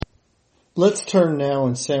Let's turn now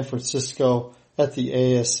in San Francisco at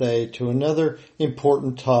the ASA to another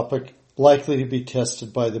important topic likely to be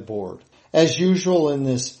tested by the board. As usual in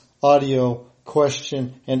this audio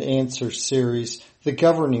question and answer series, the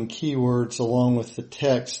governing keywords along with the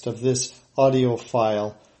text of this audio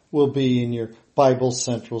file will be in your Bible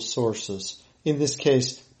Central sources. In this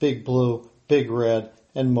case, Big Blue, Big Red,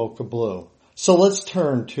 and Mocha Blue. So let's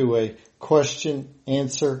turn to a question,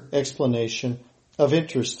 answer, explanation of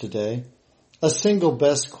interest today. A single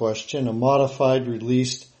best question, a modified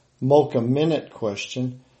released Mocha Minute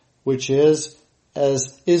question, which is,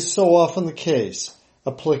 as is so often the case,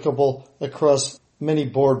 applicable across many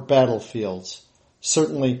board battlefields.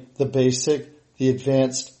 Certainly the basic, the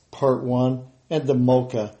advanced Part 1, and the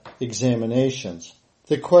Mocha examinations.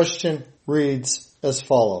 The question reads as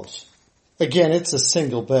follows. Again, it's a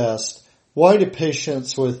single best. Why do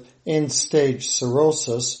patients with end-stage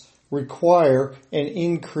cirrhosis require an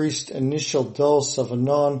increased initial dose of a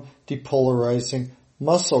non-depolarizing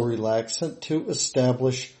muscle relaxant to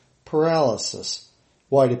establish paralysis?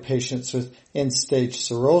 Why do patients with end-stage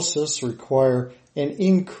cirrhosis require an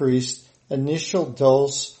increased initial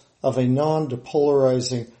dose of a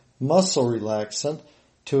non-depolarizing muscle relaxant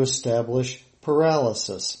to establish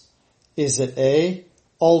paralysis? Is it A,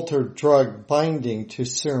 altered drug binding to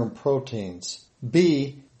serum proteins,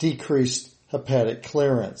 B, decreased hepatic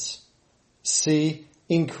clearance, C,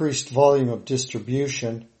 increased volume of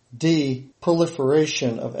distribution, D,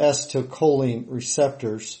 proliferation of acetylcholine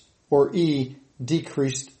receptors, or E,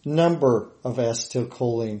 decreased number of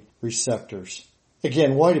acetylcholine receptors?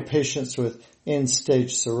 Again, why do patients with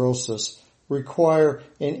end-stage cirrhosis require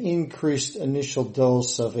an increased initial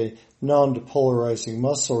dose of a non-depolarizing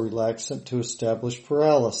muscle relaxant to establish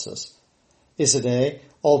paralysis? Is it A,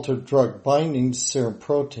 altered drug binding to serum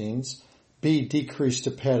proteins, B, decreased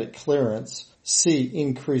hepatic clearance, C,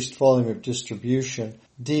 increased volume of distribution,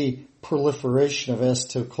 D, proliferation of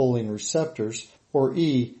acetylcholine receptors, or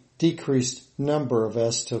E, decreased number of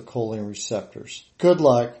acetylcholine receptors? Good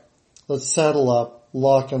luck. Let's saddle up,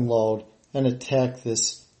 lock and load, and attack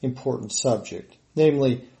this important subject,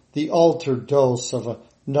 namely the altered dose of a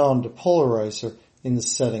non-depolarizer in the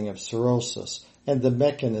setting of cirrhosis and the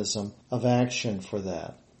mechanism of action for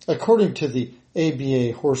that. According to the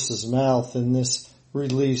ABA Horse's Mouth in this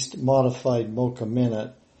released modified Mocha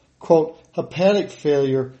Minute, quote, hepatic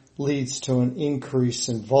failure leads to an increase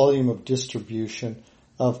in volume of distribution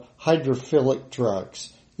of hydrophilic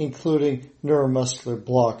drugs, including neuromuscular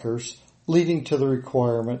blockers, leading to the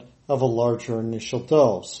requirement of a larger initial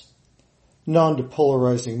dose.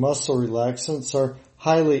 Non-depolarizing muscle relaxants are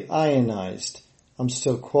highly ionized, I'm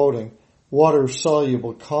still quoting,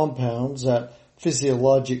 water-soluble compounds at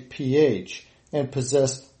physiologic pH and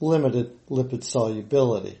possess limited lipid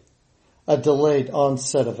solubility. A delayed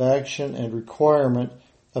onset of action and requirement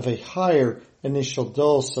of a higher initial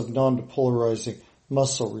dose of non-depolarizing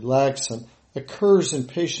muscle relaxant occurs in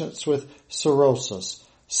patients with cirrhosis,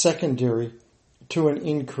 secondary to an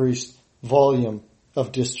increased volume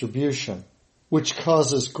of distribution, which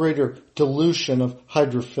causes greater dilution of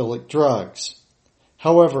hydrophilic drugs.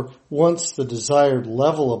 However, once the desired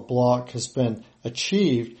level of block has been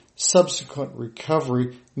achieved, subsequent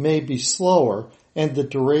recovery may be slower and the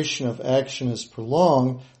duration of action is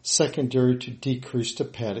prolonged, secondary to decreased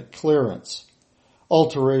hepatic clearance.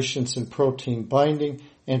 Alterations in protein binding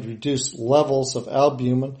and reduced levels of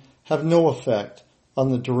albumin have no effect on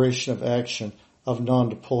the duration of action of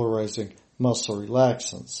non-depolarizing muscle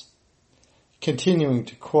relaxants. Continuing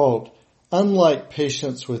to quote, unlike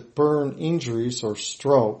patients with burn injuries or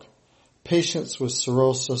stroke, patients with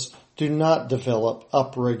cirrhosis do not develop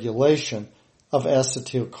upregulation of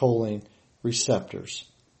acetylcholine receptors.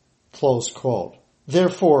 Close quote.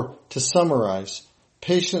 Therefore, to summarize,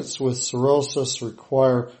 patients with cirrhosis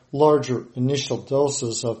require larger initial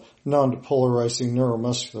doses of non-depolarizing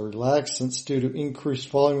neuromuscular relaxants due to increased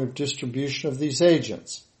volume of distribution of these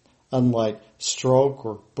agents. Unlike stroke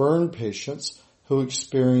or burn patients who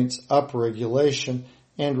experience upregulation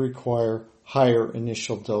and require higher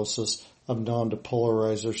initial doses of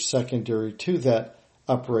non-depolarizers secondary to that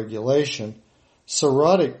upregulation,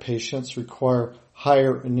 cirrhotic patients require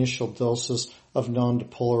higher initial doses of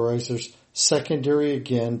non-depolarizers secondary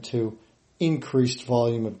again to increased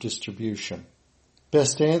volume of distribution.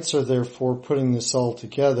 Best answer, therefore, putting this all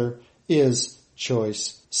together, is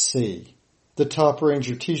choice C. The Top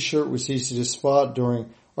Ranger t-shirt was easy to spot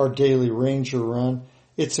during our daily Ranger run.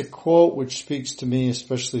 It's a quote which speaks to me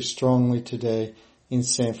especially strongly today in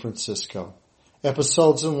San Francisco.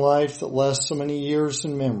 Episodes in life that last so many years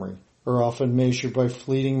in memory are often measured by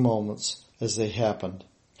fleeting moments as they happened.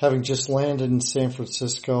 Having just landed in San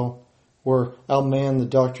Francisco, where I'll man the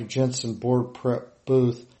Dr. Jensen board prep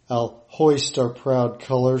booth. I'll hoist our proud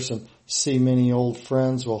colors and see many old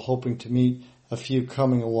friends while hoping to meet a few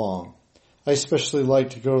coming along. I especially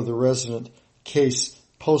like to go to the resident case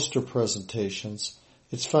poster presentations.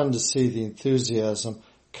 It's fun to see the enthusiasm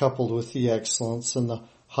coupled with the excellence and the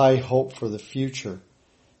high hope for the future.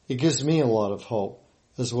 It gives me a lot of hope,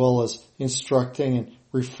 as well as instructing and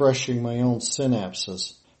refreshing my own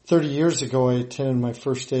synapses. 30 years ago, I attended my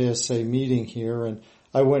first ASA meeting here, and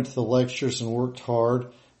I went to the lectures and worked hard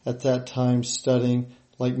at that time studying,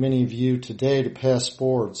 like many of you today, to pass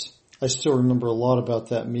boards. I still remember a lot about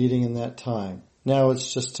that meeting and that time. Now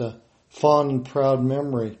it's just a fond and proud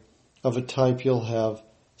memory of a type you'll have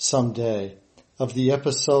someday, of the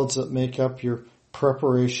episodes that make up your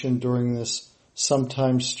preparation during this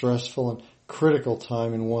sometimes stressful and critical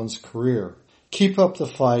time in one's career. Keep up the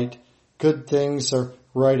fight. Good things are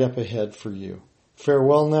right up ahead for you.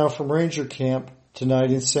 Farewell now from Ranger Camp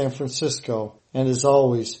tonight in San Francisco, and as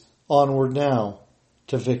always, onward now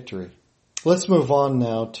to victory. Let's move on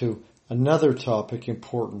now to another topic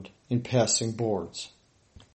important in passing boards.